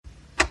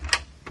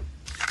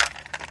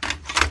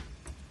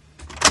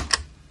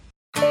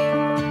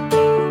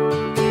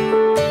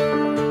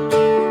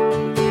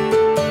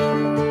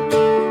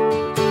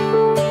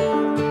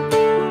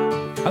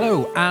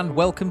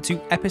welcome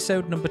to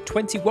episode number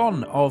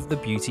 21 of the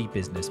Beauty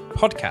Business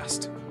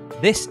Podcast.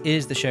 This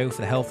is the show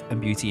for the health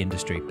and beauty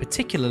industry,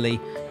 particularly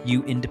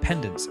you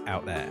independents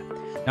out there.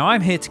 Now,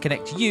 I'm here to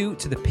connect you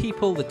to the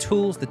people, the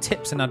tools, the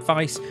tips and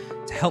advice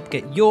to help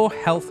get your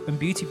health and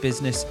beauty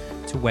business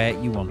to where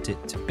you want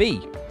it to be.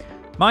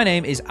 My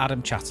name is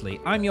Adam Chatterley.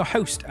 I'm your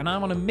host, and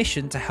I'm on a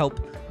mission to help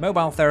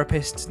mobile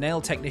therapists, nail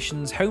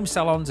technicians, home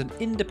salons, and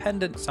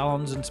independent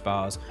salons and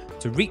spas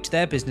to reach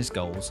their business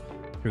goals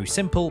through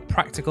simple,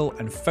 practical,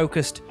 and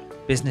focused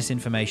business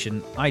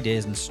information,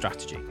 ideas, and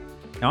strategy.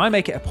 Now, I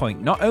make it a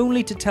point not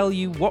only to tell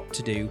you what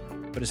to do,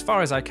 but as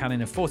far as I can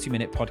in a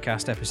 40-minute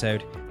podcast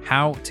episode,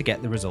 how to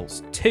get the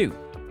results too.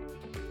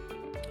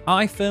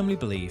 I firmly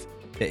believe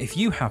that if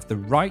you have the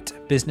right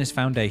business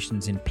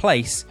foundations in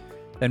place,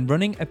 then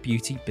running a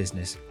beauty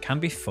business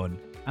can be fun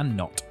and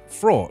not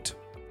fraught.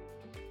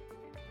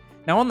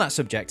 Now, on that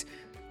subject,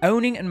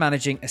 owning and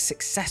managing a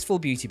successful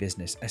beauty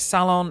business, a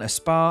salon, a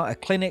spa, a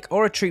clinic,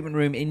 or a treatment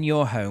room in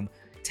your home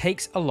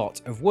takes a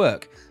lot of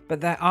work, but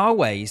there are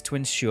ways to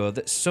ensure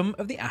that some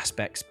of the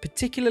aspects,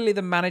 particularly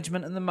the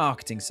management and the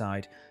marketing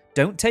side,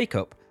 don't take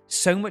up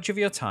so much of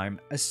your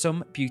time as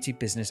some beauty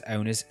business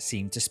owners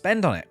seem to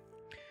spend on it.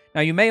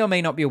 Now, you may or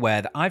may not be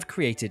aware that I've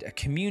created a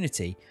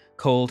community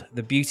called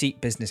the Beauty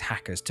Business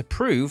Hackers to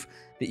prove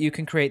that you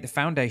can create the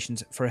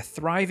foundations for a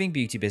thriving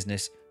beauty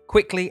business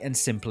quickly and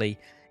simply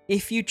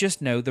if you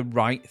just know the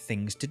right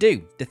things to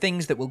do, the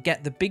things that will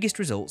get the biggest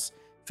results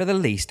for the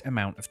least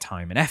amount of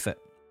time and effort.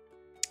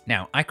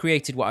 Now, I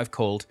created what I've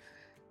called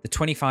the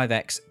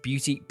 25x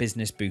Beauty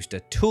Business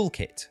Booster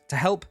Toolkit to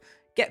help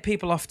get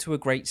people off to a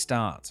great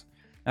start.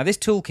 Now, this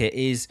toolkit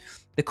is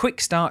the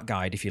quick start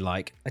guide, if you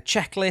like, a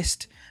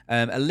checklist,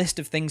 a list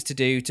of things to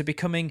do to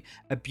becoming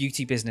a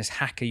beauty business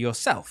hacker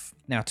yourself.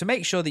 Now, to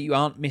make sure that you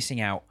aren't missing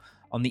out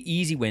on the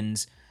easy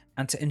wins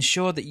and to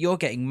ensure that you're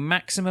getting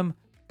maximum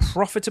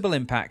profitable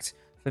impact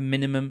for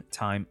minimum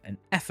time and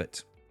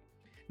effort.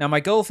 Now, my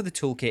goal for the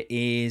toolkit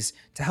is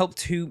to help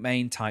two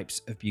main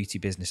types of beauty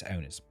business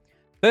owners.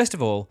 First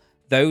of all,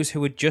 those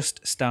who are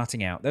just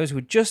starting out, those who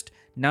are just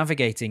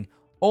navigating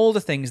all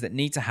the things that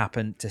need to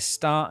happen to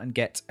start and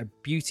get a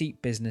beauty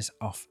business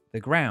off the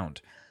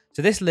ground.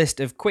 So this list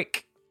of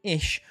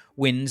quick-ish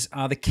wins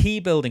are the key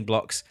building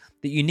blocks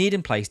that you need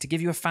in place to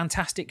give you a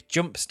fantastic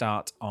jump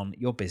start on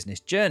your business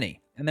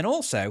journey. And then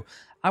also,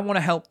 I want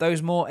to help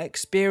those more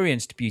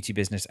experienced beauty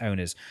business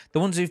owners, the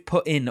ones who've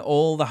put in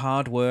all the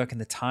hard work and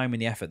the time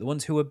and the effort, the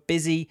ones who are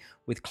busy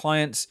with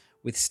clients,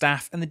 with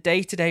staff, and the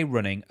day-to-day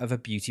running of a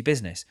beauty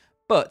business.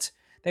 But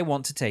they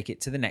want to take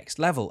it to the next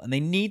level, and they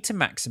need to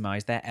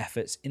maximize their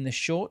efforts in the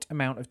short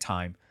amount of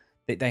time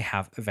that they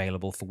have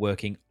available for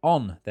working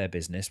on their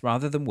business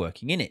rather than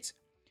working in it.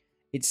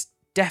 It's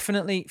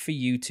definitely for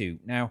you too.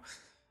 Now,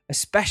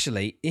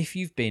 especially if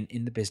you've been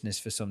in the business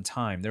for some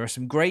time, there are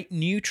some great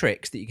new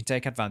tricks that you can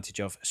take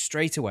advantage of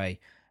straight away,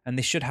 and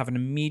this should have an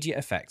immediate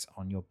effect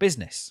on your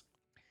business.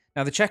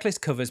 Now, the checklist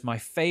covers my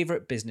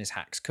favorite business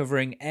hacks,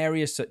 covering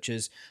areas such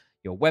as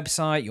your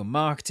website, your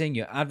marketing,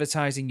 your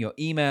advertising, your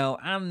email,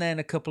 and then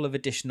a couple of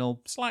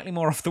additional, slightly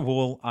more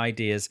off-the-wall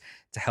ideas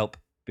to help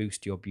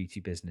boost your beauty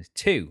business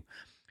too.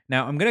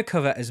 Now, I'm going to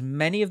cover as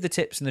many of the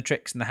tips and the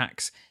tricks and the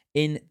hacks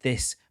in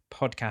this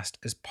podcast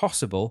as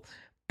possible,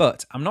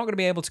 but I'm not going to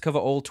be able to cover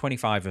all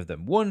 25 of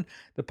them. One,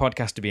 the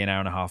podcast to be an hour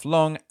and a half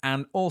long,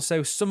 and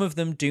also some of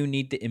them do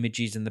need the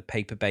images and the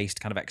paper-based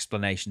kind of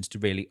explanations to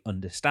really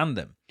understand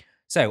them.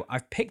 So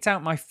I've picked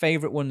out my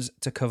favorite ones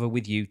to cover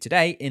with you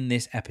today in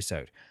this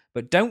episode.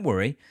 But don't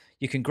worry,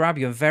 you can grab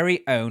your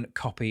very own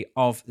copy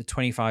of the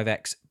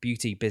 25x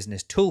Beauty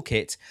Business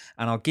Toolkit,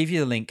 and I'll give you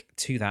the link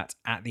to that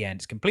at the end.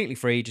 It's completely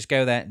free. Just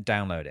go there and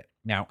download it.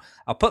 Now,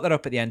 I'll put that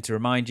up at the end to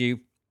remind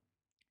you,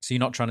 so you're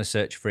not trying to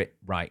search for it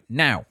right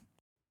now.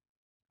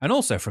 And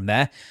also from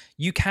there,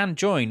 you can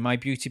join my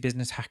Beauty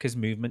Business Hackers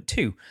movement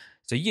too,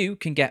 so you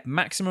can get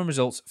maximum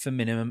results for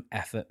minimum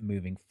effort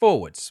moving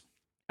forwards.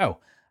 Oh,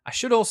 I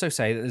should also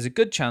say that there's a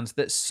good chance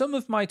that some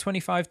of my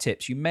 25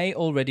 tips you may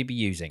already be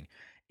using.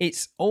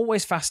 It's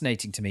always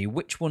fascinating to me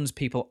which ones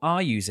people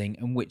are using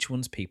and which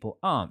ones people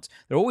aren't.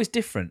 They're always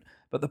different,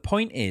 but the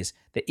point is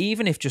that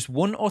even if just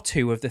one or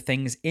two of the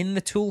things in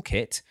the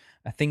toolkit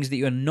are things that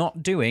you're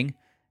not doing,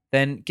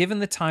 then given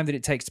the time that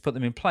it takes to put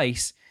them in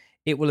place,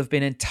 it will have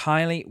been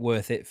entirely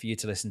worth it for you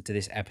to listen to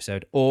this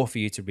episode or for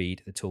you to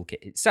read the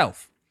toolkit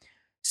itself.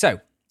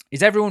 So,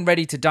 is everyone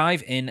ready to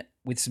dive in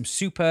with some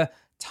super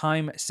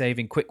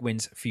time-saving quick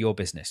wins for your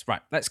business?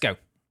 Right, let's go.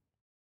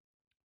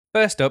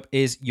 First up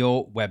is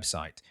your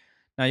website.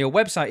 Now, your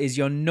website is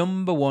your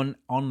number one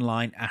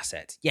online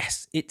asset.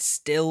 Yes, it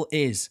still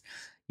is.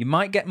 You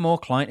might get more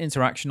client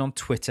interaction on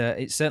Twitter.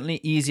 It's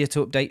certainly easier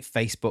to update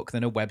Facebook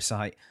than a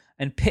website,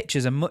 and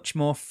pictures are much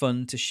more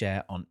fun to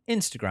share on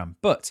Instagram.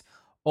 But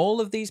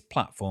all of these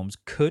platforms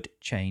could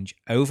change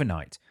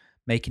overnight,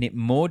 making it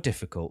more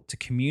difficult to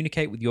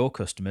communicate with your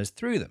customers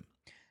through them.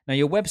 Now,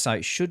 your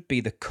website should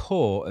be the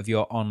core of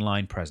your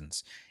online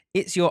presence.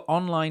 It's your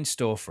online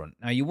storefront.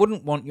 Now, you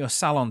wouldn't want your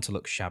salon to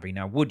look shabby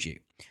now, would you?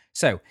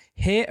 So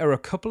here are a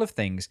couple of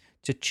things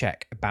to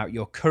check about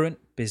your current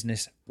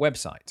business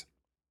website.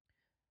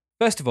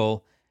 First of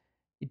all,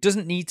 it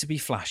doesn't need to be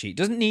flashy. It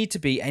doesn't need to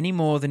be any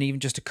more than even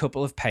just a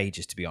couple of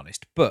pages, to be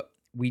honest. But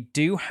we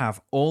do have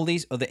all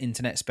these other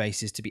internet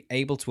spaces to be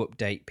able to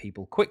update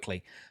people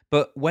quickly.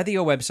 But whether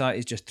your website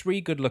is just 3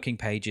 good-looking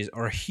pages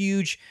or a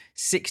huge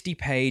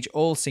 60-page,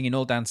 all singing,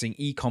 all dancing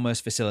e-commerce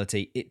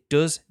facility, it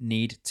does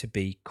need to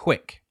be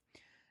quick.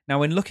 Now,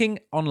 when looking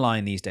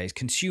online these days,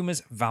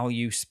 consumers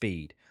value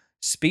speed.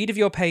 Speed of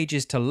your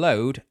pages to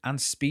load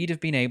and speed of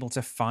being able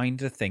to find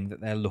the thing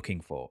that they're looking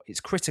for. It's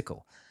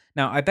critical.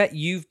 Now, I bet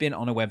you've been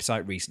on a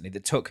website recently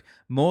that took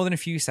more than a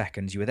few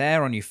seconds. You were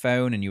there on your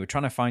phone and you were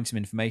trying to find some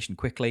information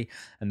quickly,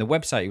 and the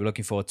website you were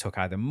looking for took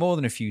either more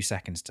than a few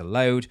seconds to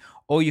load,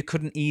 or you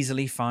couldn't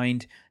easily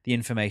find the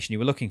information you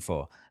were looking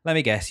for. Let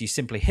me guess, you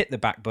simply hit the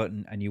back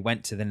button and you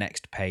went to the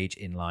next page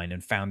in line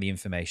and found the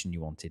information you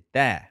wanted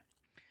there.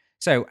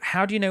 So,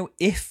 how do you know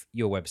if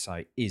your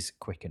website is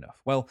quick enough?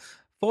 Well,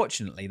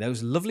 fortunately,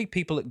 those lovely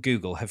people at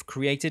Google have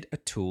created a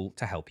tool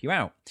to help you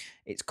out.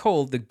 It's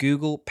called the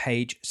Google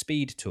Page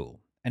Speed Tool,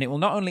 and it will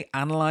not only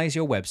analyze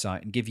your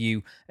website and give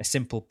you a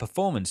simple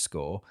performance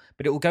score,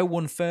 but it will go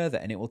one further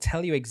and it will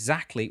tell you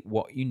exactly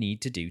what you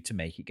need to do to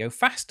make it go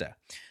faster.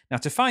 Now,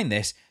 to find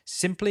this,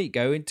 simply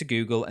go into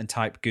Google and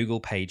type Google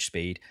Page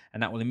Speed,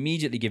 and that will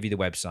immediately give you the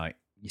website.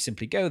 You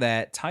simply go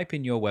there, type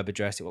in your web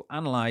address, it will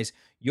analyze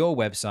your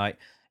website,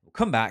 it will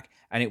come back,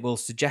 and it will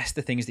suggest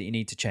the things that you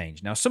need to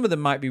change. Now, some of them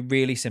might be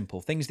really simple,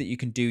 things that you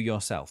can do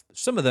yourself. But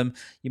some of them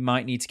you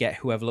might need to get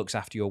whoever looks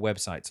after your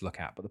website to look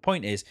at. But the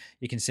point is,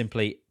 you can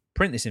simply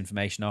print this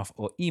information off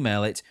or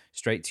email it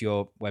straight to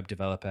your web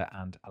developer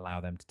and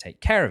allow them to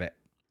take care of it.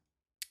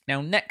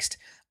 Now, next,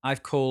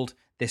 I've called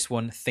this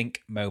one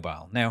Think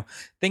Mobile. Now,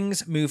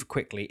 things move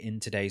quickly in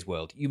today's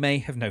world. You may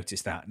have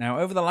noticed that. Now,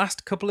 over the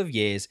last couple of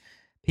years,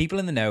 people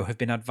in the know have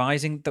been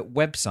advising that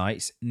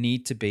websites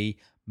need to be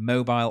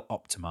mobile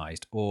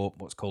optimized, or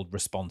what's called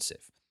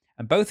responsive.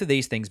 And both of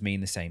these things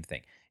mean the same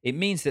thing. It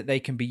means that they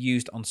can be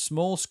used on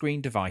small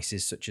screen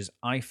devices such as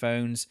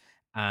iPhones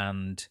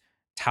and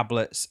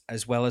tablets,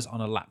 as well as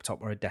on a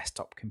laptop or a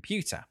desktop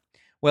computer.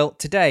 Well,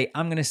 today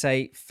I'm going to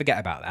say forget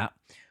about that.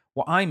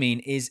 What I mean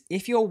is,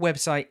 if your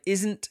website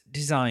isn't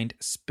designed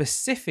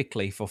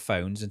specifically for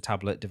phones and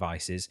tablet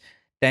devices,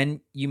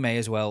 then you may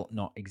as well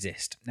not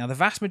exist. Now, the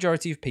vast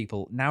majority of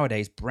people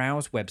nowadays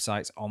browse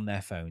websites on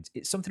their phones.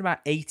 It's something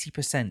about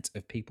 80%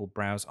 of people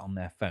browse on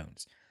their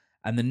phones.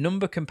 And the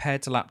number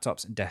compared to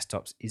laptops and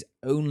desktops is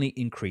only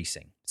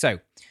increasing. So,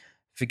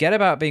 forget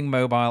about being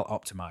mobile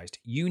optimized.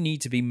 You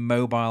need to be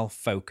mobile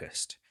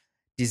focused.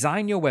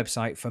 Design your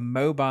website for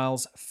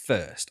mobiles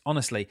first.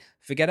 Honestly,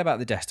 forget about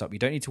the desktop. You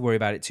don't need to worry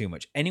about it too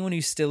much. Anyone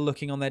who's still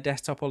looking on their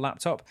desktop or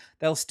laptop,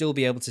 they'll still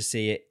be able to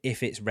see it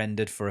if it's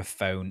rendered for a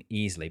phone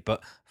easily.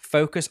 But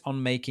focus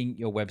on making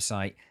your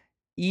website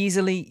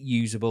easily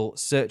usable,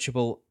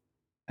 searchable,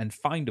 and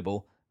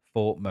findable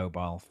for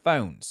mobile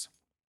phones.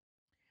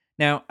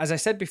 Now, as I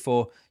said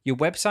before, your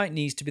website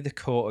needs to be the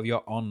core of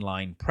your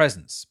online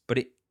presence, but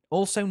it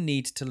also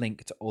needs to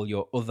link to all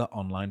your other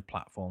online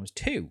platforms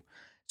too.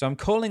 So I'm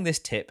calling this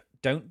tip,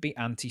 don't be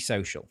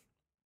antisocial.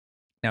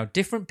 Now,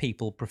 different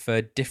people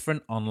prefer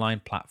different online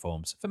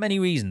platforms for many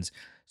reasons.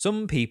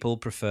 Some people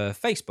prefer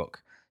Facebook,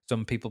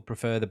 some people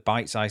prefer the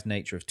bite-sized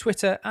nature of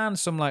Twitter, and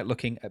some like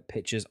looking at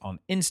pictures on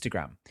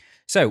Instagram.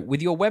 So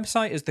with your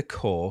website as the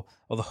core,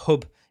 or the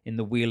hub in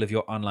the wheel of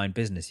your online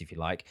business, if you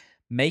like,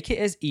 make it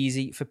as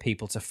easy for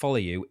people to follow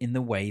you in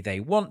the way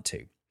they want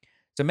to.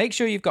 So make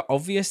sure you've got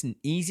obvious and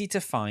easy to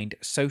find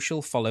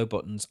social follow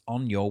buttons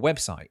on your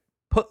website.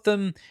 Put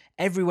them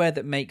everywhere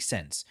that makes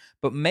sense,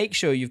 but make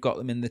sure you've got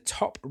them in the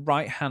top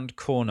right-hand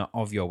corner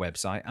of your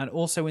website and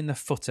also in the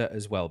footer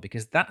as well,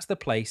 because that's the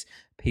place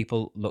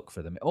people look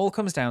for them. It all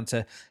comes down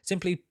to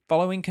simply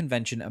following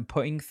convention and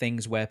putting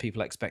things where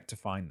people expect to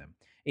find them.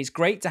 It's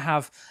great to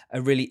have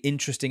a really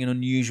interesting and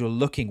unusual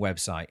looking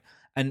website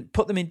and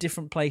put them in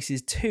different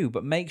places too,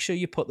 but make sure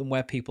you put them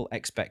where people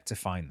expect to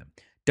find them.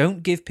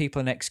 Don't give people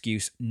an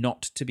excuse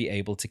not to be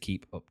able to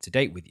keep up to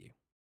date with you.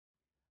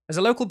 As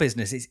a local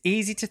business, it's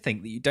easy to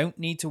think that you don't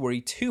need to worry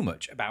too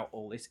much about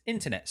all this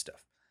internet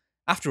stuff.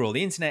 After all,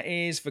 the internet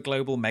is for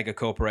global mega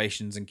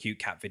corporations and cute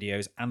cat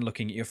videos and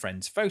looking at your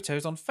friends'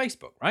 photos on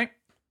Facebook, right?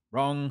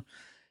 Wrong.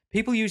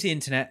 People use the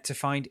internet to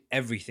find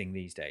everything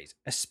these days,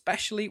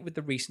 especially with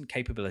the recent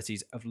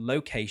capabilities of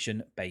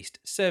location-based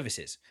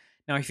services.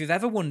 Now, if you've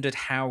ever wondered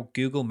how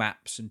Google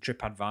Maps and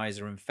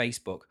TripAdvisor and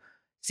Facebook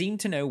seem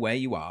to know where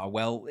you are,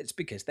 well, it's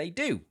because they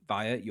do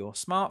via your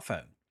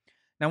smartphone.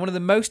 Now, one of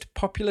the most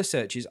popular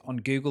searches on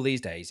Google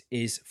these days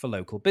is for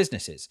local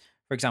businesses.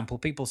 For example,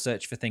 people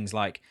search for things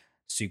like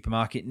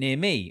supermarket near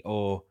me,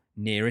 or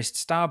nearest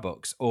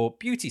Starbucks, or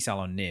beauty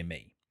salon near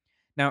me.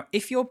 Now,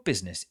 if your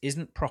business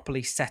isn't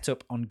properly set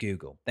up on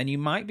Google, then you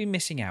might be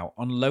missing out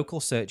on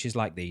local searches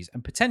like these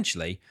and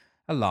potentially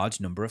a large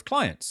number of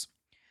clients.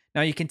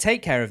 Now, you can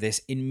take care of this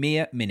in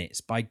mere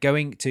minutes by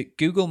going to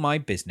Google My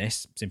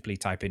Business. Simply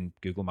type in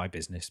Google My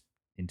Business,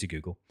 into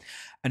Google,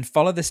 and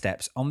follow the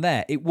steps on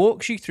there. It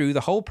walks you through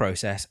the whole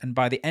process, and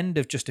by the end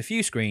of just a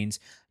few screens,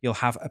 you'll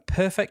have a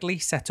perfectly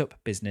set up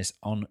business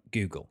on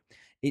Google.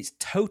 It's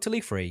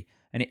totally free,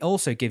 and it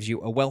also gives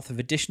you a wealth of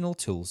additional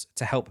tools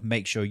to help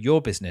make sure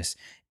your business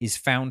is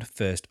found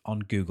first on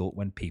Google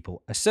when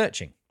people are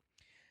searching.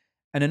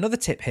 And another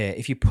tip here,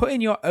 if you put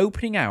in your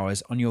opening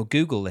hours on your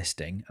Google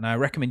listing, and I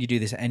recommend you do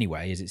this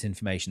anyway, as it's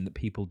information that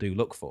people do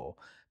look for,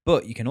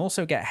 but you can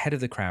also get ahead of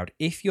the crowd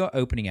if your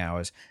opening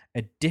hours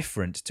are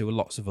different to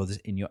lots of others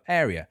in your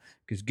area,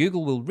 because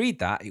Google will read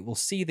that, it will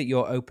see that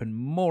you're open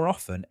more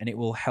often, and it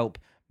will help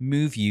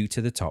move you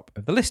to the top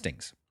of the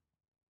listings.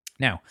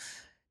 Now,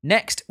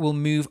 next, we'll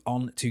move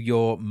on to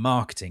your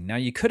marketing. Now,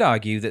 you could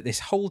argue that this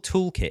whole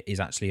toolkit is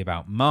actually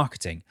about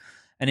marketing.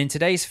 And in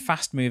today's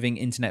fast-moving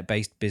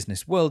internet-based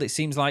business world, it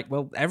seems like,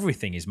 well,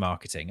 everything is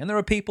marketing. And there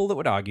are people that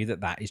would argue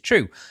that that is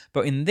true.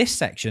 But in this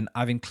section,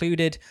 I've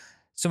included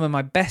some of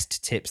my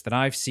best tips that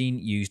I've seen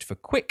used for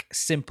quick,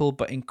 simple,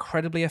 but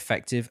incredibly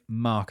effective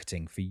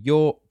marketing for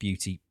your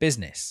beauty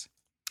business.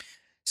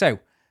 So,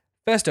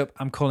 first up,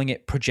 I'm calling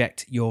it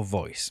Project Your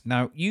Voice.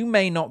 Now, you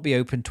may not be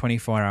open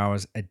 24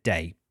 hours a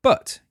day,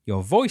 but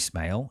your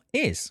voicemail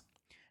is.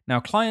 Now,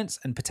 clients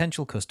and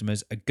potential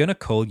customers are going to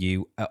call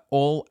you at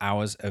all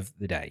hours of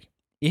the day.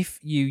 If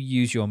you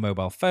use your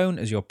mobile phone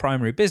as your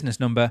primary business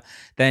number,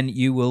 then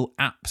you will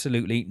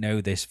absolutely know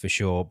this for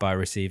sure by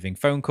receiving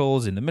phone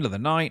calls in the middle of the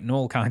night and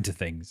all kinds of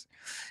things.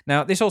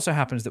 Now, this also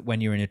happens that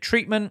when you're in a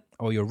treatment,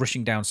 or you're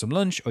rushing down some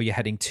lunch, or you're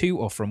heading to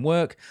or from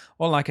work,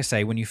 or like I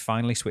say, when you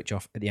finally switch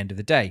off at the end of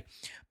the day.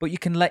 But you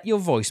can let your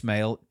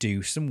voicemail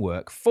do some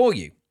work for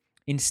you.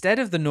 Instead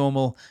of the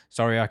normal,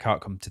 sorry, I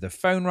can't come to the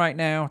phone right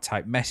now,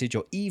 type message,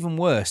 or even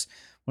worse,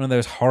 one of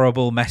those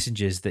horrible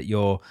messages that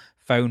your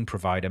phone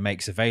provider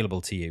makes available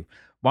to you,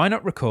 why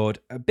not record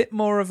a bit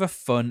more of a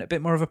fun, a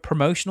bit more of a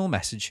promotional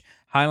message,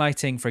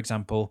 highlighting, for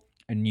example,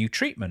 a new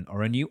treatment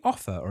or a new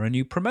offer or a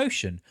new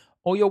promotion,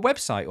 or your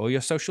website or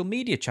your social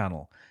media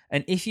channel.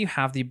 And if you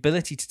have the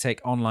ability to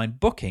take online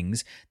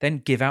bookings, then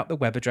give out the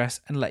web address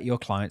and let your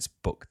clients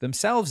book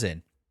themselves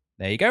in.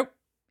 There you go.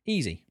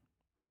 Easy.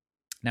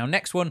 Now,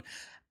 next one,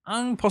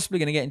 I'm possibly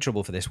going to get in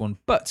trouble for this one,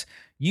 but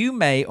you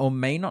may or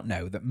may not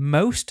know that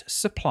most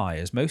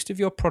suppliers, most of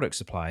your product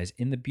suppliers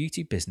in the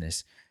beauty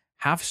business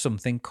have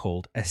something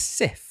called a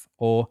SIF,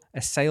 or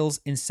a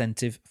Sales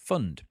Incentive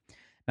Fund.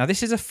 Now,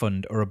 this is a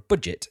fund or a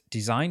budget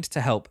designed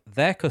to help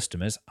their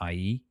customers,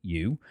 i.e.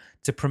 you,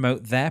 to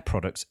promote their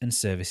products and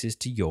services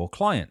to your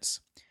clients.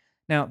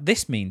 Now,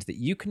 this means that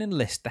you can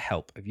enlist the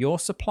help of your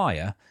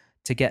supplier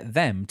to get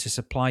them to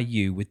supply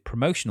you with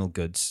promotional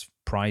goods,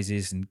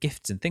 prizes and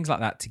gifts and things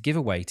like that to give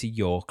away to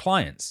your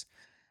clients.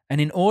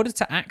 And in order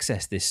to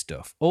access this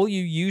stuff, all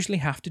you usually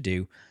have to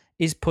do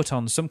is put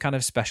on some kind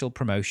of special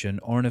promotion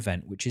or an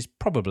event, which is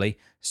probably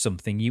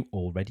something you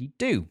already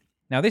do.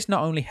 Now, this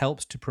not only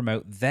helps to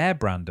promote their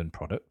brand and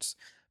products,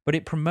 but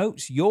it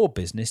promotes your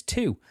business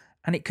too,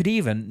 and it could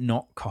even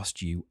not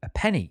cost you a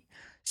penny.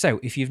 So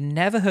if you've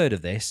never heard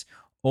of this,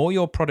 or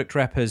your product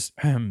rep has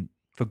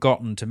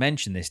forgotten to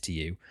mention this to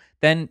you,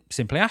 then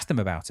simply ask them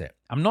about it.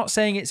 I'm not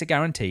saying it's a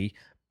guarantee,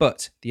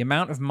 but the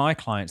amount of my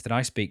clients that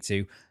I speak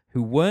to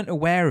who weren't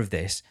aware of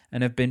this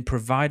and have been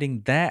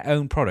providing their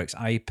own products,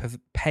 i.e.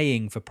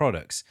 paying for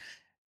products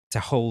to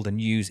hold and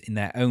use in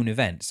their own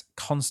events,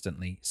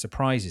 constantly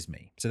surprises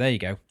me. So there you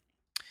go.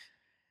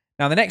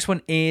 Now, the next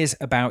one is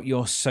about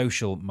your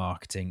social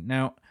marketing.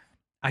 Now,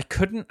 I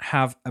couldn't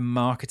have a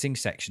marketing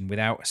section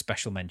without a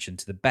special mention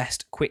to the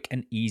best quick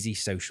and easy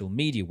social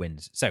media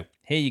wins. So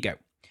here you go.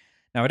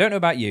 Now, I don't know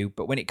about you,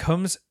 but when it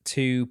comes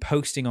to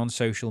posting on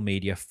social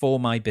media for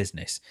my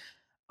business,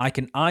 I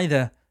can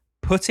either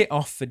put it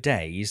off for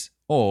days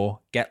or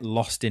get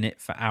lost in it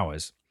for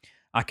hours.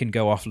 I can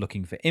go off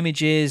looking for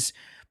images,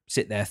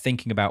 sit there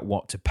thinking about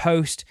what to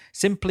post.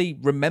 Simply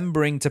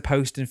remembering to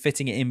post and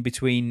fitting it in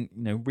between,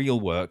 real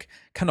work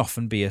can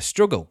often be a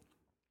struggle.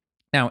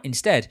 Now,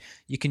 instead,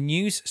 you can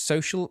use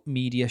social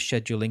media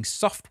scheduling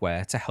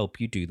software to help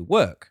you do the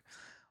work.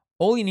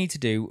 All you need to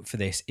do for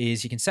this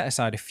is you can set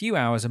aside a few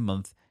hours a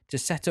month to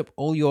set up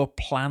all your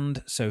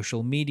planned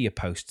social media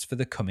posts for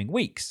the coming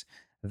weeks.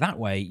 That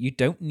way, you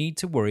don't need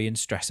to worry and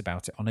stress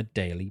about it on a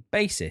daily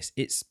basis.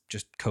 It's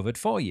just covered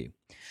for you.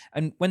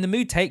 And when the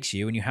mood takes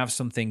you and you have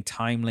something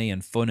timely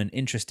and fun and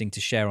interesting to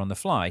share on the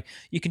fly,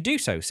 you can do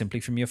so simply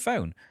from your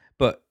phone,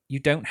 but you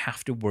don't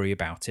have to worry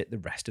about it the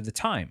rest of the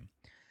time.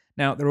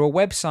 Now, there are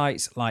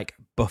websites like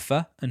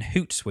Buffer and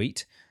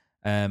Hootsuite.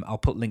 I'll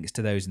put links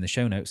to those in the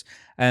show notes.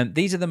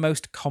 These are the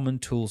most common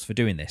tools for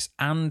doing this.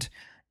 And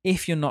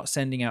if you're not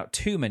sending out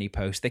too many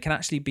posts, they can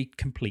actually be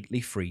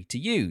completely free to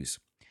use.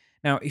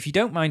 Now, if you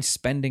don't mind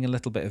spending a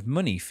little bit of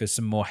money for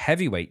some more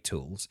heavyweight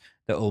tools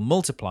that will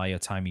multiply your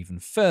time even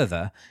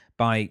further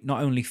by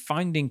not only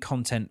finding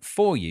content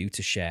for you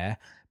to share,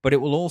 but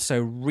it will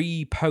also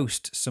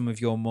repost some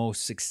of your more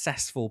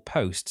successful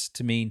posts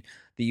to mean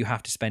that you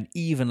have to spend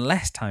even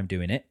less time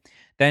doing it,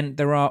 then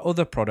there are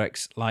other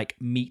products like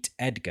Meet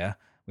Edgar,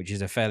 which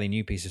is a fairly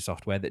new piece of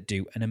software that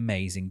do an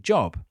amazing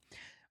job.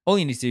 All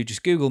you need to do,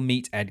 just Google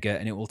Meet Edgar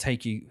and it will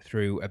take you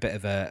through a bit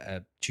of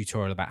a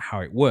tutorial about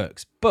how it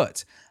works.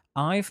 But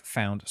I've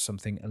found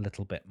something a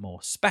little bit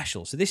more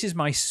special. So this is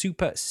my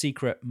super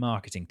secret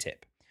marketing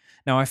tip.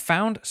 Now, I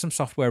found some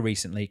software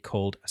recently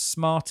called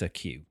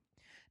SmarterQ.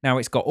 Now,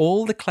 it's got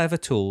all the clever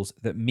tools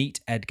that Meet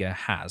Edgar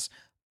has,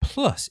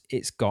 plus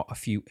it's got a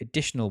few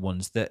additional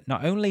ones that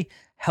not only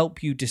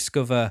help you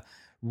discover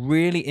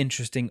really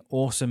interesting,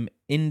 awesome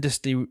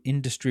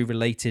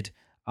industry-related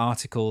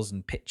articles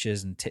and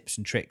pictures and tips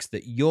and tricks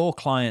that your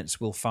clients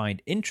will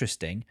find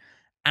interesting,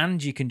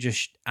 and you can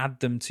just add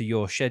them to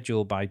your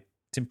schedule by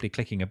simply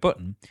clicking a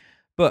button.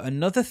 But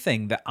another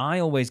thing that I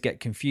always get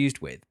confused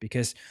with,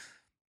 because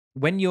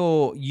when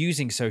you're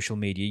using social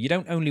media, you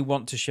don't only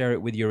want to share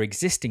it with your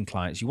existing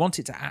clients, you want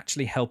it to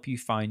actually help you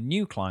find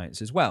new clients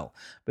as well.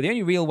 But the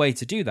only real way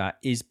to do that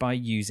is by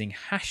using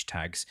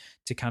hashtags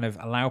to kind of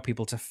allow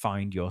people to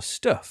find your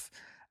stuff.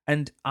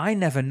 And I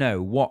never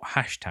know what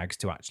hashtags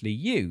to actually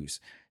use.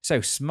 So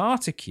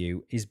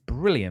SmarterQ is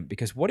brilliant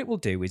because what it will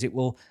do is it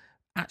will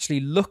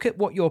actually look at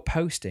what you're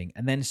posting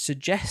and then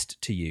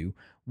suggest to you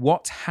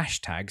what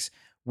hashtags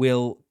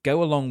will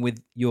go along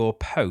with your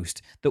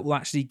post that will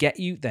actually get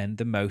you then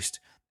the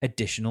most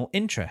additional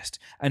interest.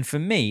 And for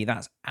me,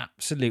 that's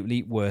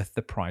absolutely worth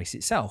the price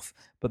itself.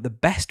 But the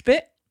best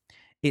bit,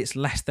 it's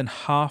less than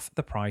half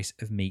the price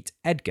of Meet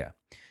Edgar.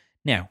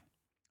 Now,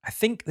 I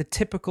think the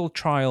typical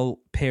trial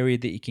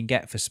period that you can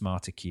get for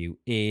SmarterQ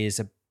is,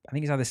 I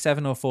think it's either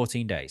 7 or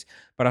 14 days.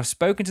 But I've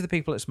spoken to the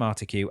people at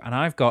SmarterQ and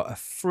I've got a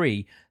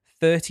free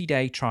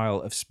 30-day trial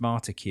of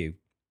SmarterQ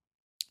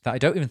that I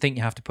don't even think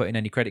you have to put in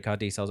any credit card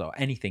details or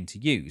anything to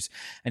use.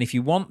 And if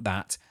you want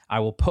that,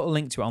 I will put a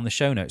link to it on the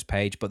show notes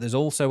page, but there's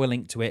also a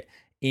link to it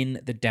in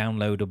the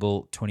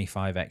downloadable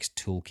 25x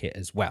toolkit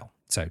as well.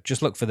 So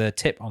just look for the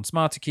tip on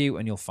SmarterQ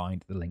and you'll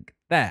find the link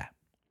there.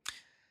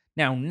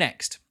 Now,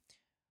 next,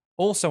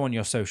 also on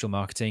your social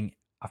marketing,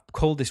 I've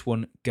called this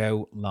one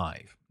Go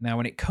Live. Now,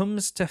 when it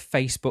comes to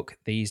Facebook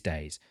these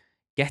days,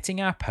 getting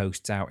our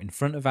posts out in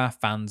front of our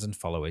fans and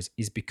followers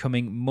is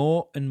becoming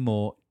more and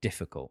more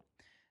difficult.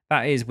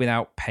 That is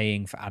without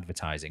paying for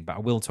advertising, but I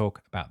will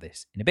talk about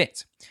this in a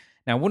bit.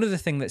 Now, one of the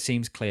things that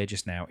seems clear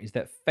just now is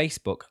that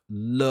Facebook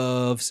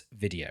loves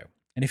video.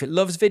 And if it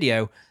loves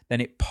video, then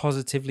it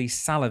positively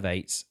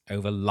salivates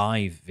over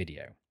live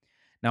video.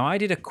 Now, I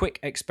did a quick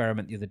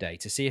experiment the other day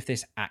to see if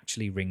this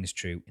actually rings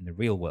true in the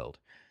real world.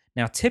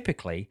 Now,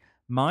 typically,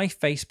 my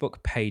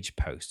Facebook page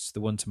posts,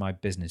 the one to my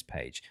business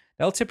page,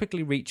 they'll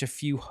typically reach a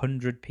few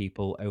hundred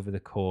people over the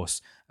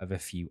course of a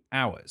few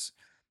hours.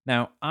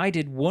 Now, I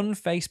did one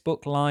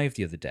Facebook Live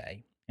the other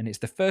day, and it's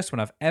the first one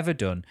I've ever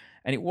done,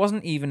 and it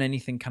wasn't even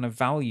anything kind of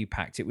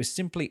value-packed. It was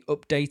simply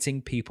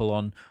updating people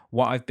on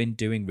what I've been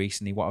doing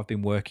recently, what I've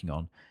been working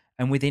on.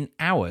 And within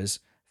hours,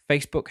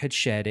 Facebook had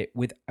shared it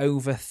with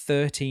over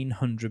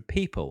 1,300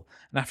 people.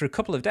 And after a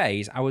couple of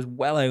days, I was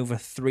well over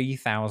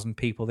 3,000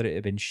 people that it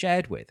had been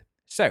shared with.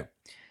 So,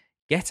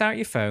 get out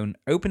your phone,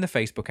 open the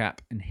Facebook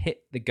app, and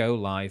hit the Go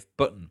Live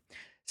button.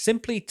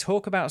 Simply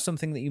talk about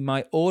something that you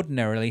might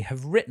ordinarily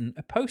have written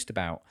a post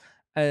about.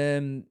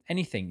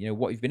 Anything,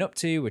 what you've been up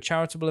to, a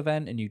charitable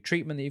event, a new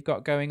treatment that you've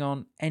got going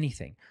on,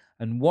 anything.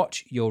 And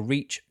watch your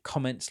reach,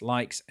 comments,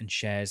 likes, and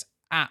shares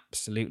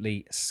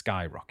absolutely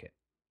skyrocket.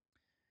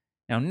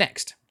 Now,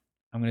 next,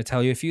 I'm going to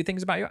tell you a few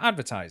things about your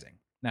advertising.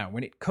 Now,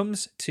 when it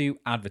comes to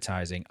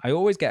advertising, I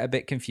always get a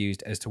bit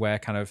confused as to where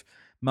kind of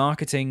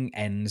marketing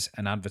ends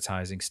and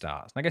advertising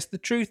starts. And I guess the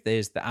truth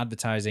is that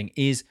advertising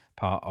is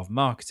part of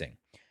marketing.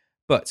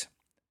 But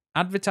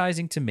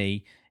advertising to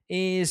me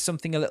is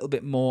something a little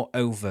bit more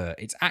overt.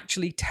 It's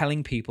actually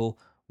telling people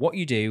what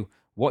you do,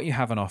 what you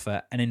have on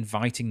offer, and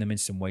inviting them in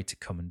some way to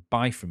come and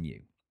buy from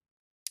you.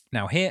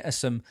 Now, here are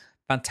some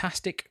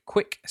fantastic,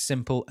 quick,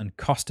 simple, and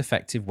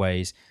cost-effective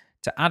ways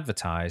to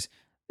advertise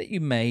that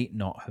you may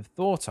not have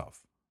thought of.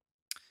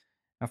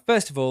 Now,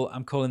 first of all,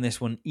 I'm calling this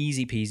one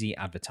easy peasy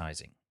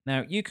advertising.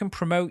 Now, you can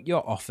promote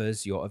your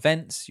offers, your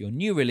events, your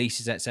new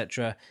releases,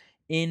 etc.,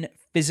 in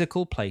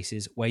physical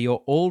places where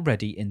you're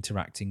already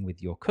interacting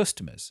with your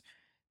customers.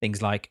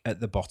 Things like at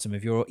the bottom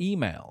of your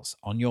emails,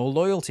 on your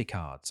loyalty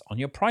cards, on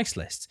your price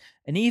lists,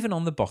 and even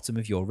on the bottom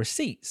of your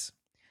receipts.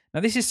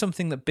 Now, this is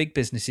something that big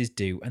businesses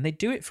do, and they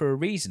do it for a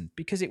reason,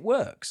 because it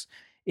works.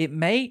 It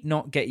may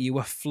not get you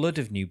a flood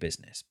of new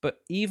business,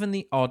 but even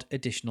the odd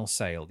additional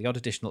sale, the odd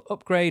additional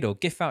upgrade or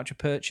gift voucher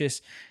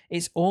purchase,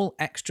 it's all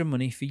extra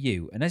money for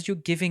you. And as you're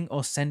giving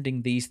or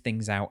sending these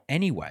things out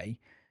anyway,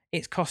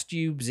 it's cost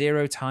you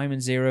zero time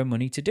and zero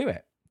money to do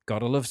it.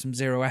 Gotta love some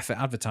zero effort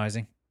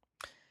advertising.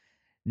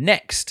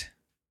 Next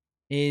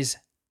is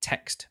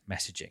text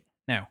messaging.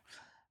 Now,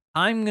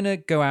 I'm going to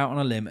go out on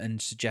a limb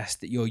and suggest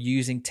that you're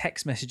using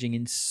text messaging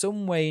in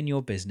some way in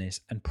your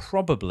business, and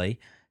probably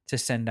to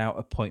send out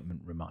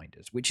appointment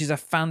reminders, which is a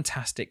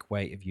fantastic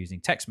way of using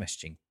text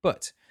messaging.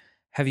 But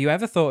have you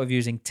ever thought of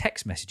using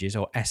text messages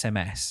or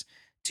SMS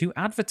to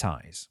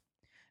advertise?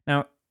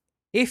 Now,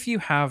 if you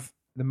have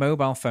the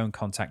mobile phone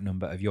contact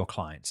number of your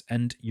clients,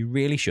 and you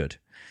really should.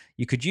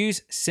 You could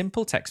use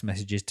simple text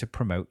messages to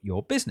promote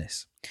your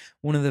business.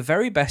 One of the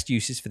very best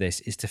uses for this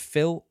is to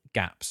fill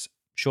gaps,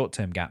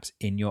 short-term gaps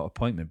in your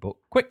appointment book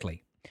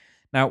quickly.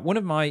 Now, one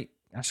of my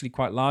actually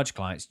quite large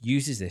clients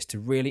uses this to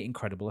really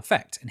incredible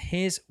effect, and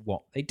here's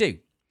what they do.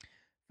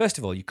 First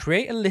of all, you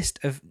create a list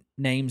of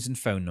names and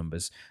phone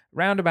numbers,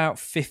 around about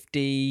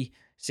 50,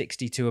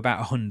 60 to about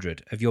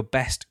 100 of your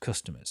best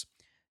customers.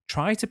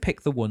 Try to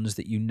pick the ones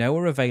that you know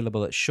are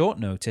available at short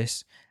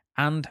notice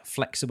and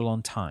flexible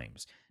on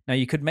times. Now,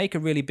 you could make a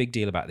really big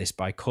deal about this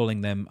by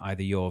calling them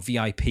either your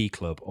VIP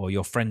club or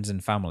your friends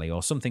and family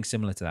or something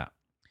similar to that.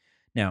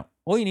 Now,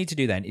 all you need to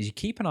do then is you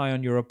keep an eye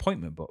on your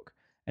appointment book.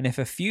 And if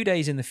a few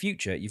days in the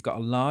future you've got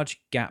a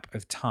large gap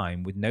of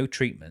time with no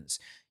treatments,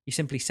 you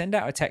simply send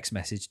out a text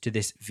message to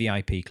this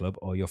VIP club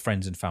or your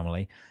friends and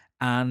family,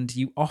 and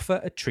you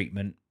offer a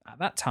treatment at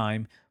that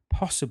time,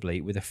 possibly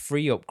with a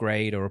free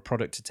upgrade or a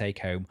product to take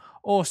home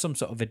or some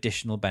sort of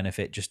additional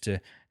benefit just to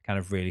kind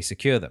of really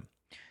secure them.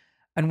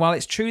 And while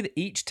it's true that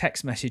each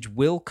text message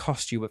will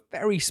cost you a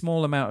very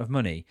small amount of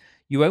money,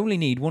 you only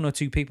need one or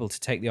two people to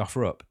take the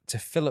offer up to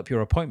fill up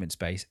your appointment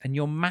space, and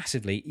you're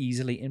massively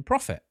easily in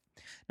profit.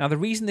 Now, the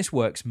reason this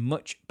works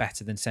much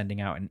better than sending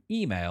out an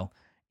email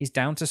is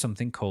down to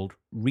something called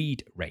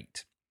read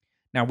rate.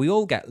 Now, we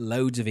all get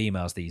loads of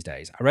emails these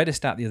days. I read a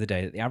stat the other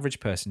day that the average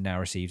person now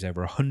receives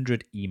over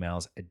 100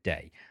 emails a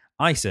day.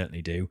 I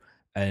certainly do.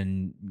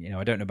 And,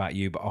 I don't know about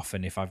you, but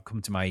often if I've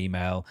come to my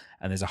email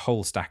and there's a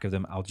whole stack of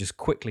them, I'll just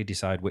quickly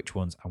decide which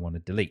ones I want to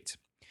delete.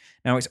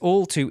 Now, it's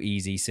all too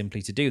easy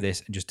simply to do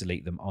this and just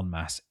delete them en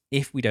masse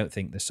if we don't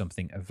think there's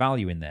something of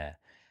value in there.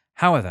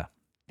 However,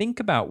 think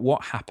about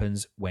what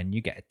happens when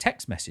you get a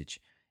text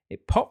message.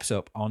 It pops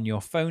up on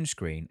your phone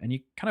screen and you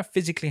kind of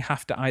physically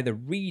have to either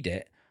read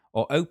it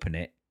or open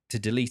it to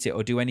delete it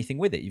or do anything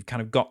with it. You've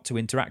kind of got to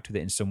interact with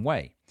it in some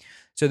way.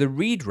 So the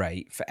read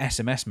rate for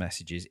SMS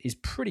messages is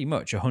pretty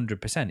much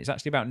 100%. It's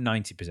actually about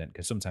 90%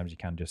 because sometimes you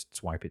can just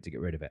swipe it to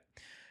get rid of it.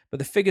 But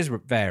the figures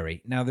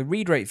vary. Now, the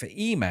read rate for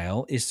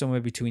email is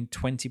somewhere between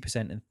 20%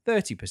 and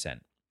 30%.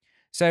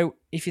 So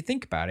if you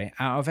think about it,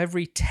 out of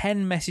every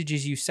 10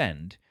 messages you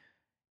send,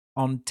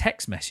 on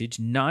text message,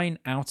 9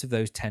 out of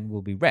those 10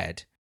 will be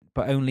read,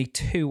 but only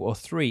 2 or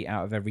 3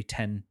 out of every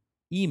 10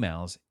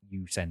 emails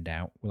you send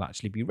out will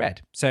actually be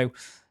read. So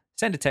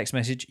send a text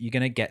message, you're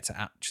going to get to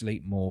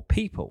actually more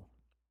people.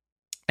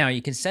 Now,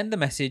 you can send the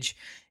message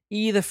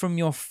either from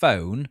your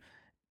phone.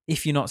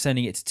 If you're not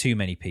sending it to too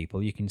many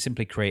people, you can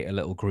simply create a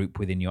little group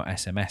within your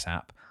SMS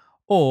app,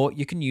 or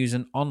you can use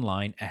an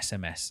online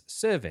SMS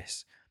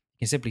service.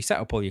 You can simply set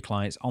up all your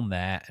clients on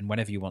there, and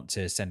whenever you want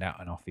to send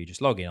out an offer, you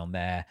just log in on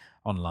there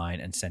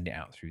online and send it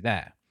out through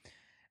there.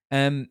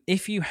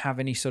 If you have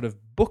any sort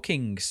of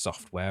booking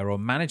software or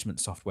management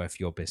software for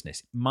your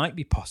business, it might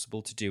be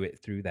possible to do it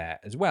through there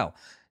as well.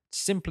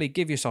 Simply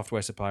give your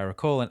software supplier a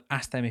call and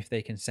ask them if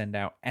they can send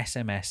out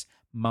SMS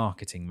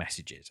marketing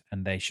messages,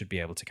 and they should be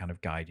able to kind of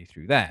guide you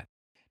through there.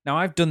 Now,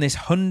 I've done this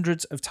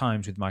hundreds of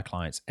times with my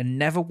clients, and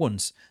never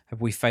once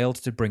have we failed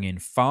to bring in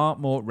far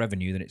more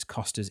revenue than it's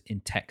cost us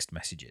in text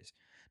messages.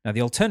 Now,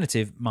 the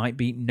alternative might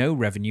be no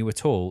revenue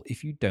at all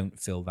if you don't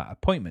fill that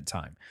appointment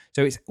time.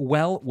 So it's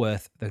well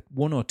worth the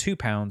 £1 or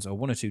 £2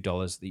 or $1 or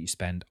 $2 that you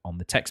spend on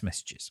the text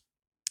messages.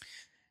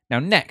 Now,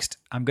 next,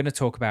 I'm going to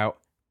talk about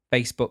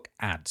Facebook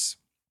ads.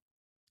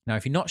 Now,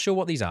 if you're not sure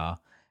what these are,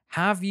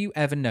 have you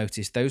ever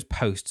noticed those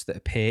posts that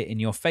appear in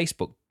your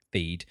Facebook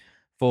feed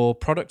for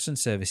products and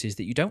services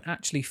that you don't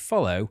actually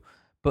follow,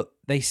 but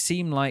they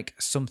seem like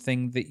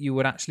something that you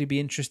would actually be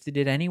interested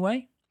in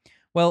anyway?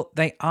 Well,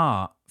 they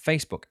are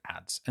Facebook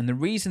ads. And the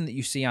reason that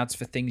you see ads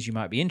for things you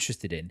might be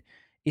interested in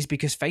is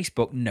because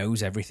Facebook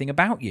knows everything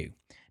about you.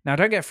 Now,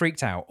 don't get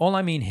freaked out. All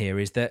I mean here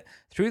is that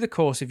through the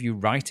course of you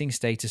writing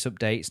status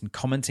updates and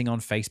commenting on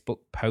Facebook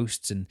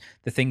posts and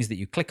the things that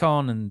you click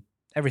on and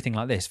everything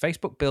like this,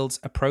 Facebook builds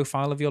a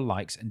profile of your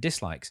likes and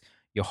dislikes,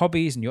 your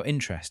hobbies and your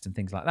interests and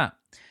things like that.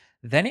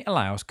 Then it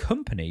allows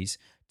companies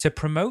to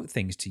promote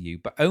things to you,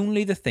 but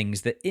only the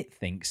things that it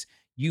thinks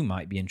you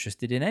might be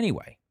interested in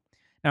anyway.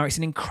 Now, it's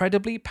an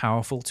incredibly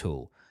powerful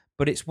tool,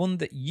 but it's one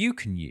that you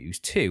can use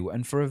too,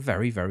 and for a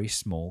very, very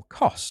small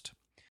cost.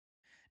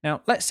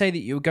 Now, let's say that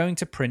you were going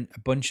to print a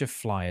bunch of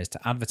flyers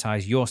to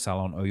advertise your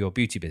salon or your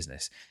beauty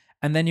business,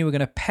 and then you were going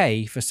to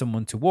pay for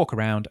someone to walk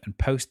around and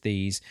post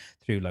these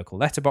through local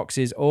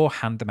letterboxes or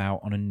hand them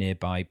out on a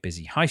nearby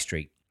busy high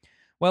street.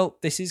 Well,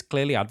 this is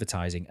clearly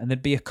advertising, and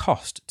there'd be a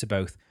cost to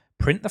both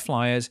print the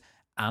flyers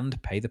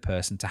and pay the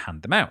person to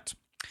hand them out.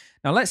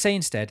 Now, let's say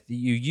instead that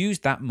you use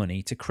that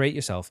money to create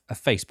yourself a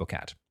Facebook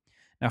ad.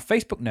 Now,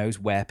 Facebook knows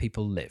where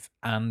people live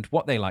and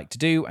what they like to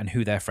do and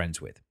who they're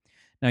friends with.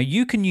 Now,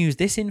 you can use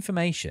this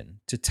information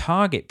to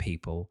target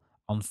people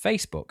on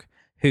Facebook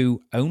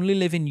who only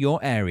live in your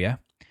area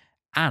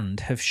and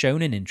have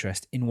shown an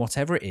interest in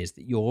whatever it is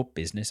that your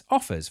business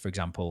offers. For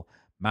example,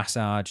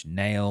 massage,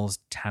 nails,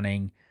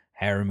 tanning,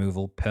 hair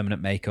removal,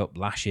 permanent makeup,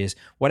 lashes,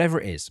 whatever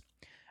it is.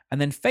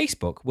 And then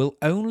Facebook will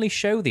only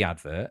show the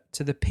advert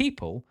to the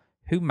people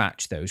who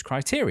match those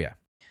criteria.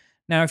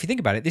 Now, if you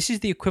think about it, this is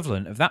the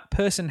equivalent of that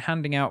person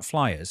handing out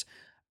flyers,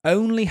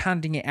 only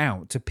handing it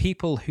out to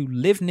people who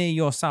live near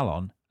your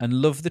salon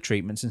and love the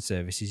treatments and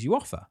services you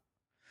offer.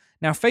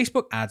 Now,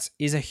 Facebook ads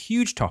is a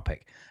huge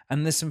topic,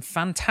 and there's some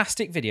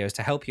fantastic videos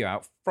to help you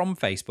out from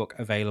Facebook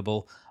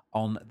available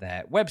on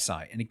their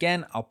website. And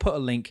again, I'll put a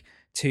link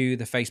to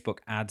the Facebook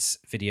ads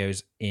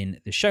videos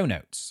in the show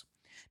notes.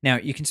 Now,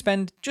 you can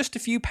spend just a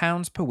few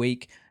pounds per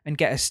week and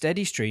get a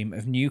steady stream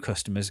of new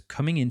customers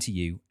coming into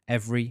you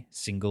every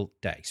single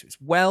day. So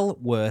it's well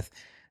worth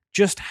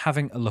just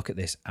having a look at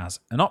this as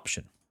an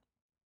option.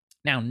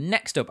 Now,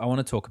 next up, I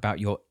want to talk about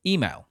your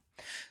email.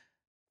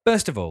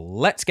 First of all,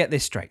 let's get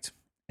this straight.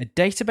 A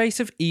database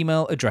of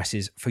email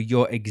addresses for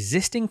your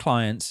existing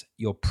clients,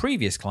 your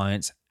previous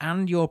clients,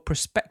 and your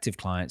prospective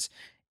clients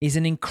is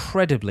an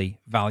incredibly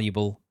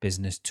valuable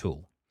business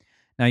tool.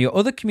 Now, your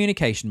other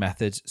communication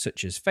methods,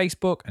 such as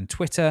Facebook and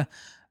Twitter,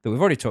 that we've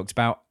already talked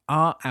about,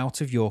 are out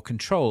of your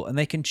control, and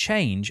they can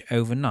change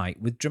overnight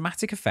with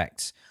dramatic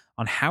effects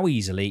on how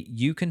easily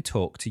you can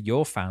talk to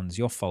your fans,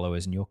 your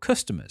followers, and your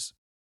customers.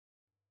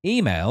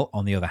 Email,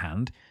 on the other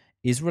hand,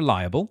 is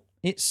reliable,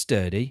 it's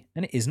sturdy,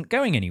 and it isn't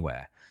going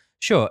anywhere.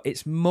 Sure,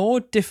 it's more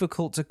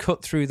difficult to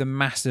cut through the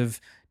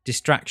massive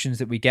distractions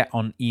that we get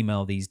on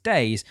email these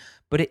days,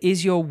 but it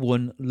is your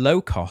one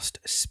low-cost,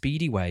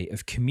 speedy way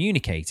of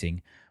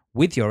communicating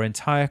with your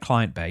entire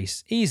client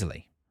base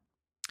easily.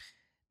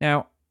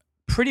 Now,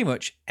 pretty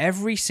much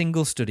every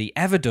single study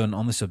ever done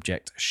on the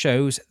subject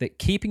shows that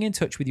keeping in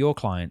touch with your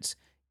clients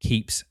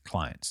keeps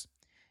clients.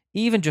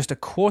 Even just a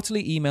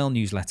quarterly email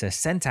newsletter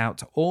sent out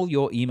to all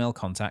your email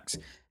contacts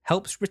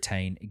helps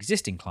retain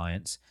existing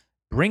clients,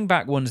 bring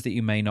back ones that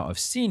you may not have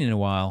seen in a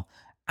while,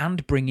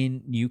 and bring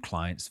in new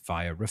clients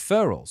via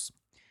referrals.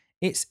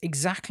 It's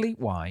exactly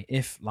why,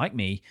 if, like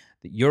me,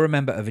 that you're a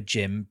member of a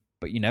gym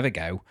but you never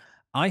go,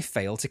 I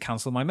fail to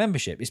cancel my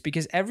membership. It's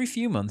because every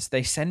few months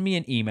they send me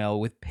an email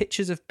with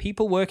pictures of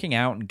people working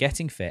out and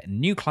getting fit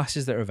and new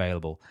classes that are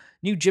available,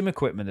 new gym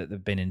equipment that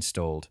have been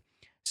installed.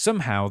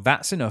 Somehow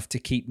that's enough to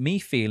keep me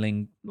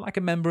feeling like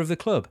a member of the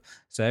club.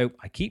 So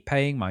I keep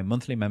paying my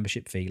monthly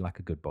membership fee like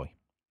a good boy.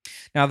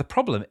 Now, the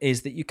problem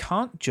is that you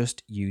can't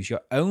just use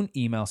your own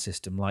email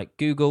system like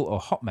Google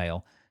or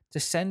Hotmail to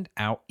send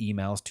out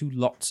emails to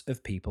lots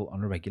of people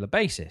on a regular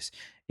basis.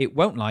 It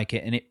won't like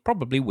it, and it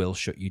probably will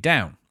shut you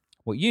down.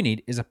 What you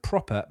need is a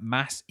proper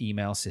mass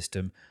email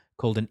system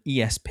called an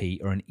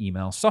ESP, or an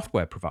email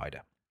software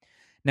provider.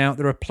 Now,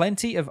 there are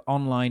plenty of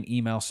online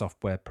email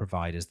software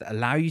providers that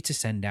allow you to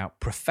send out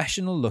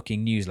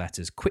professional-looking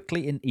newsletters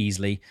quickly and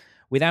easily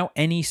without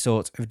any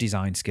sort of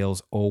design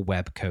skills or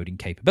web coding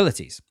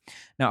capabilities.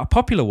 Now, a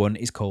popular one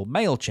is called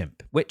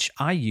MailChimp, which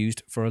I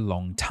used for a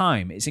long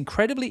time. It's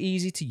incredibly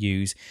easy to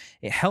use.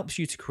 It helps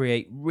you to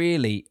create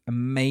really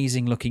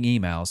amazing-looking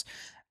emails.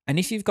 And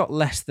if you've got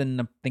less than,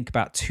 I think,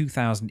 about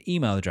 2,000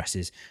 email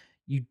addresses,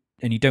 you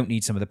don't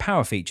need some of the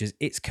power features,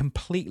 it's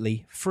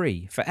completely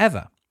free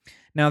forever.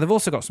 Now, they've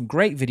also got some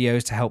great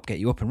videos to help get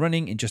you up and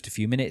running in just a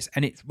few minutes,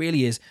 and it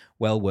really is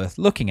well worth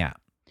looking at.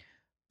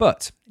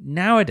 But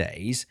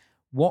nowadays,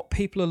 what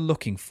people are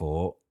looking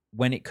for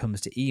when it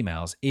comes to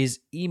emails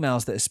is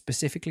emails that are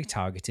specifically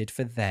targeted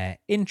for their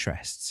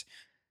interests.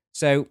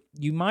 So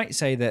you might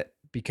say that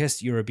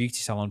because you're a beauty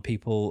salon,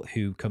 people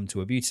who come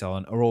to a beauty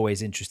salon are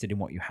always interested in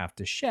what you have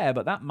to share,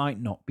 but that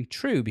might not be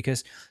true,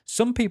 because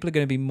some people are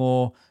going to be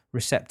more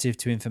receptive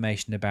to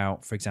information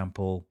about, for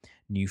example,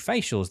 new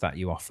facials that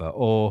you offer,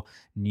 or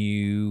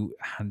new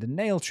hand and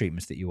nail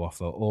treatments that you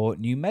offer, or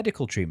new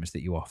medical treatments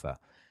that you offer.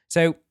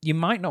 So you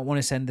might not want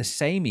to send the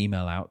same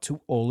email out to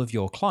all of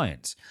your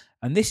clients.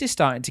 And this is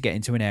starting to get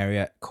into an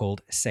area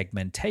called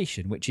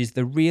segmentation, which is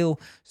the real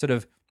sort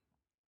of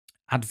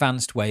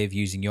advanced way of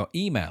using your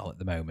email at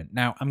the moment.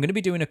 Now, I'm going to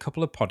be doing a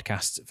couple of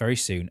podcasts very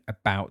soon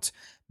about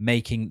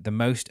making the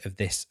most of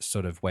this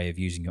sort of way of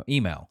using your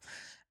email.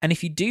 And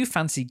if you do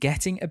fancy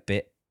getting a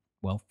bit,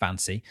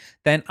 fancy,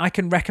 then I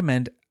can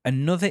recommend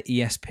another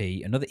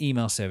ESP, another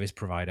email service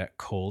provider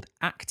called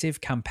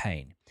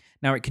ActiveCampaign.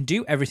 Now, it can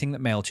do everything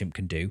that MailChimp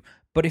can do,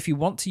 but if you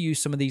want to use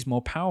some of these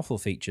more powerful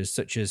features,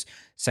 such as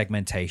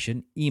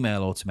segmentation,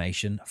 email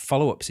automation,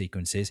 follow-up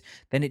sequences,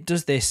 then it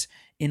does this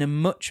in a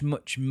much,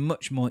 much,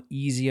 much more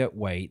easier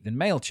way than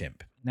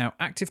MailChimp. Now,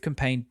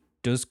 ActiveCampaign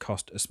does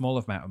cost a small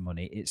amount of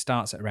money. It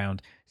starts at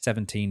around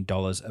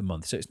 $17 a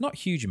month, so it's not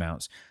huge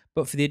amounts,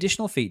 but for the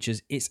additional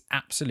features, it's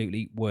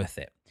absolutely worth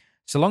it,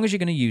 so long as you're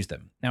going to use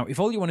them. Now, if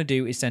all you want to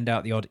do is send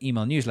out the odd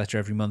email newsletter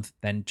every month,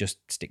 then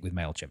just stick with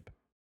MailChimp.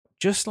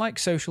 Just like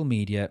social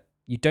media,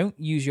 you don't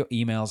use your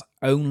emails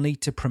only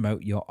to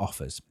promote your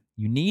offers.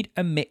 You need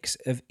a mix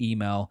of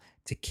email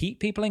to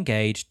keep people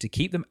engaged, to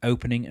keep them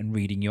opening and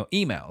reading your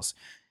emails.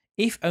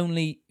 If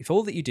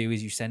all that you do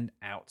is you send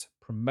out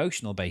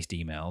promotional-based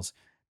emails,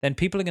 then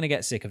people are going to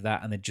get sick of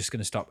that and they're just going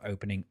to stop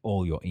opening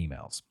all your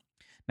emails.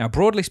 Now,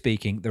 broadly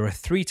speaking, there are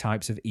 3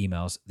 types of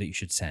emails that you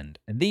should send,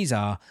 and these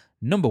are,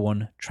 number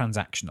 1,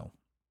 transactional.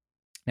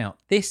 Now,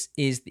 this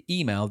is the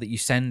email that you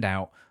send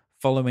out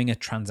following a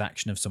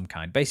transaction of some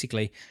kind.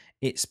 Basically,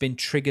 it's been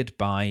triggered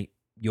by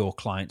your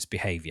client's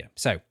behavior.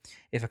 So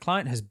if a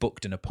client has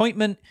booked an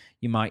appointment,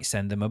 you might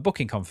send them a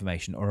booking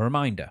confirmation or a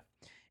reminder.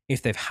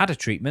 If they've had a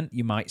treatment,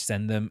 you might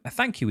send them a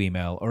thank you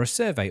email or a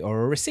survey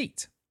or a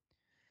receipt.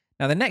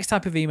 Now, the next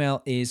type of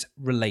email is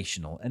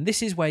relational, and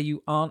this is where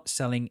you aren't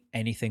selling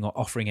anything or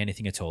offering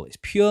anything at all. It's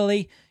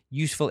purely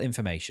useful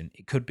information.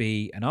 It could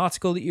be an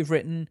article that you've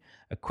written,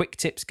 a quick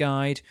tips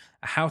guide,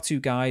 a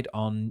how-to guide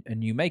on a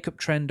new makeup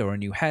trend or a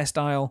new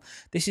hairstyle.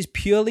 This is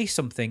purely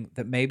something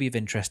that may be of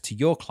interest to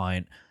your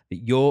client that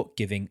you're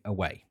giving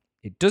away.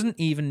 It doesn't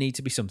even need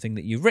to be something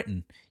that you've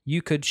written.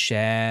 You could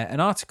share an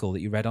article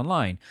that you read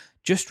online.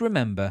 Just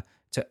remember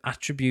to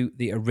attribute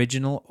the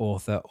original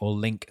author or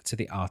link to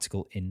the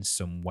article in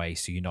some way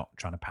so you're not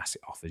trying to pass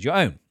it off as your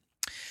own.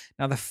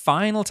 Now, the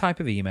final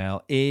type of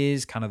email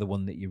is kind of the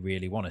one that you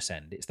really want to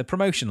send. It's the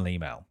promotional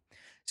email.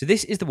 So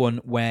this is the one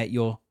where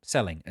you're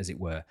selling, as it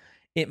were.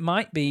 It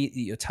might be that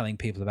you're telling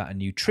people about a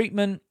new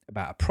treatment,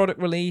 about a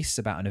product release,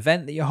 about an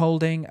event that you're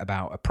holding,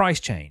 about a price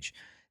change.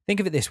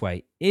 Think of it this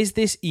way. Is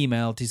this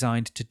email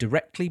designed to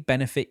directly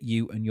benefit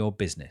you and your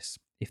business?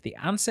 If the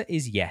answer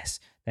is yes,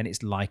 then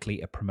it's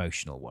likely a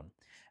promotional one.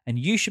 And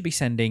you should be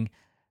sending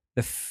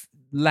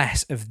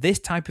less of this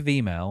type of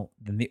email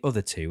than the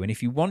other two. And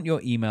if you want your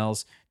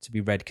emails to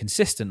be read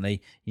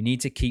consistently, you need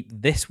to keep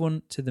this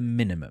one to the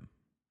minimum.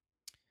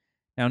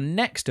 Now,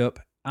 next up,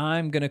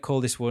 I'm going to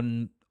call this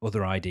one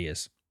other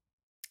ideas.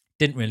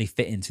 Didn't really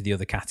fit into the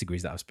other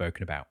categories that I've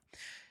spoken about.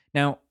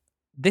 Now,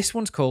 this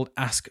one's called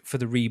Ask for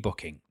the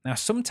Rebooking. Now,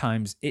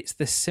 sometimes it's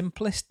the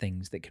simplest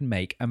things that can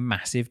make a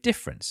massive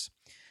difference.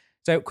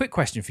 So, quick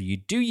question for you.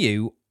 Do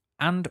you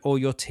and or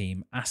your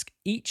team ask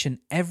each and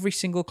every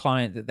single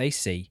client that they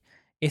see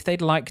if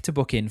they'd like to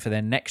book in for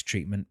their next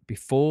treatment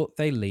before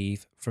they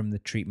leave from the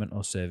treatment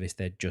or service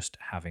they're just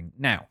having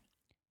now?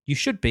 You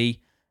should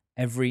be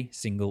every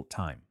single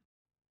time.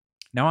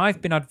 Now,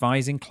 I've been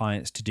advising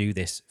clients to do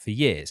this for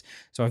years,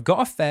 so I've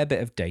got a fair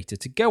bit of data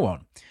to go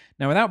on.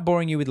 Now, without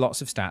boring you with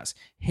lots of stats,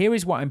 here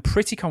is what I'm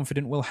pretty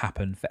confident will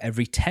happen for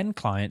every 10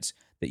 clients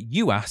that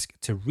you ask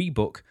to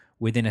rebook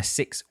within a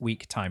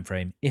 6-week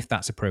timeframe, if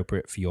that's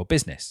appropriate for your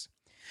business.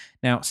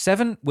 Now,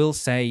 7 will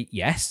say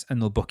yes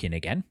and they'll book in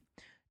again.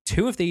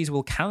 2 of these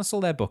will cancel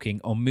their booking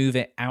or move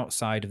it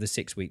outside of the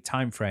 6-week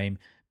timeframe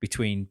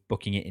between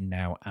booking it in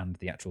now and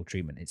the actual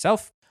treatment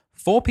itself.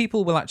 4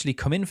 people will actually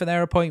come in for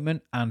their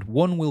appointment and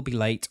 1 will be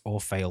late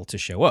or fail to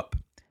show up.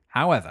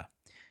 However,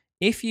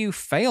 if you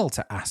fail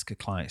to ask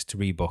clients to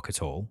rebook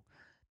at all,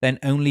 then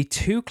only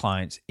 2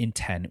 clients in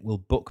 10 will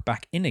book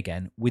back in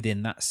again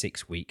within that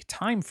 6-week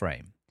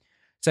timeframe.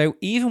 So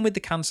even with the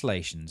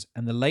cancellations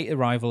and the late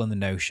arrival and the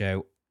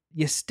no-show,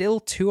 you're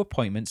still 2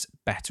 appointments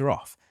better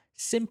off,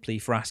 simply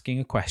for asking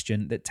a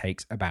question that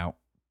takes about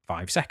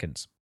 5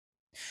 seconds.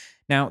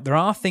 Now, there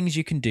are things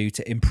you can do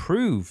to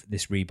improve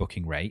this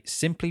rebooking rate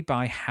simply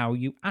by how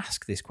you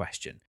ask this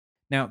question.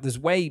 Now, there's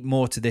way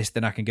more to this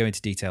than I can go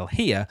into detail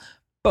here,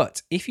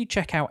 but if you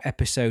check out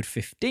episode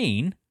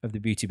 15 of the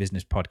Beauty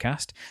Business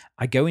Podcast,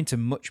 I go into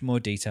much more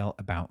detail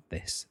about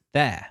this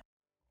there.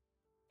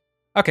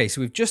 Okay,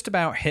 so we've just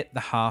about hit the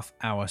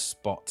half-hour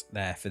spot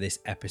there for this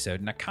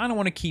episode, and I kind of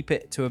want to keep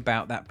it to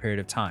about that period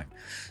of time.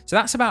 So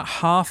that's about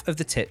half of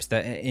the tips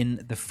that are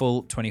in the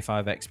full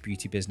 25x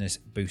Beauty Business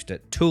Booster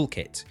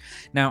Toolkit.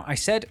 Now, I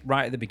said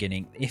right at the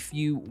beginning, if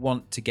you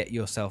want to get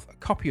yourself a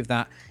copy of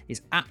that, it's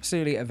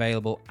absolutely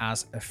available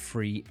as a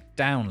free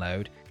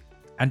download.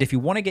 And if you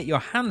want to get your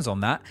hands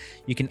on that,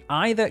 you can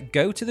either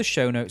go to the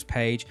show notes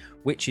page,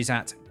 which is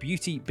at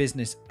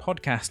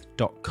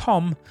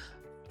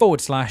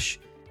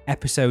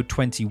beautybusinesspodcast.com/episode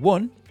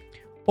 21,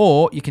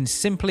 or you can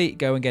simply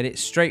go and get it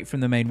straight from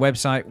the main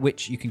website,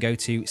 which you can go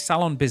to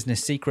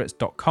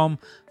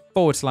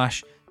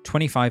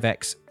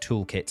salonbusinesssecrets.com/25x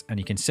toolkit, and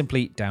you can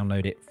simply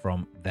download it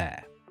from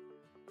there.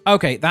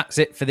 Okay, that's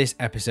it for this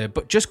episode.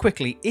 But just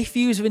quickly, if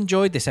you've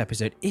enjoyed this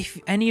episode, if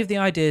any of the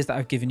ideas that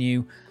I've given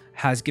you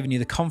has given you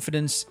the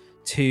confidence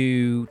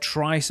to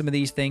try some of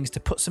these things, to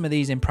put some of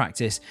these in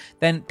practice,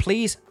 then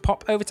please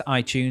pop over to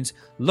iTunes,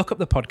 look up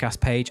the podcast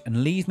page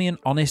and leave me an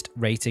honest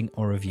rating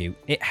or review.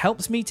 It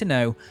helps me to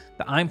know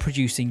that I'm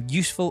producing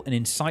useful and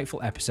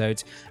insightful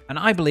episodes, and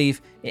I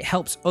believe it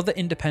helps other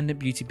independent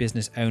beauty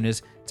business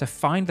owners to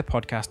find the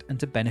podcast and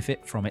to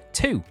benefit from it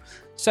too.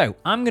 So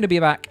I'm going to be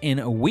back in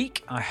a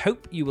week. I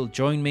hope you will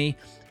join me.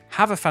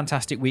 Have a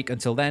fantastic week.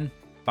 Until then,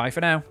 bye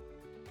for now.